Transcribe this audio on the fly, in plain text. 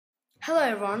Hello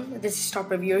everyone, this is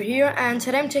Top Reviewer here, and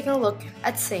today I'm taking a look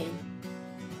at Seene.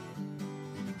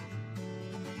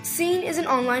 Seene is an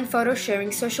online photo sharing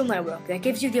social network that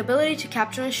gives you the ability to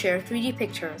capture and share 3D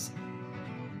pictures.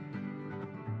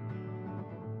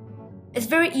 It's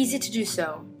very easy to do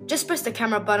so. Just press the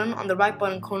camera button on the right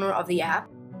bottom corner of the app,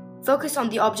 focus on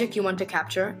the object you want to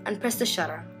capture, and press the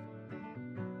shutter.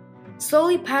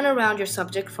 Slowly pan around your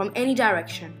subject from any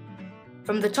direction,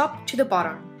 from the top to the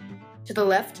bottom, to the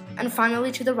left, and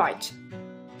finally to the right.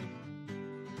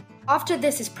 After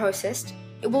this is processed,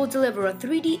 it will deliver a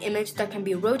 3D image that can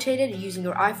be rotated using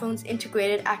your iPhone's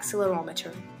integrated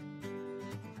accelerometer.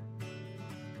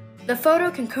 The photo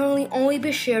can currently only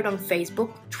be shared on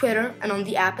Facebook, Twitter, and on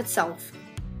the app itself.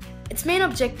 Its main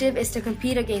objective is to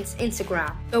compete against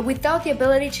Instagram, but without the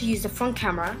ability to use the front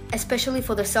camera, especially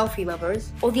for the selfie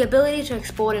lovers, or the ability to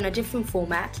export in a different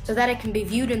format so that it can be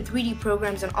viewed in 3D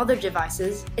programs on other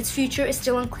devices, its future is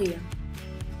still unclear.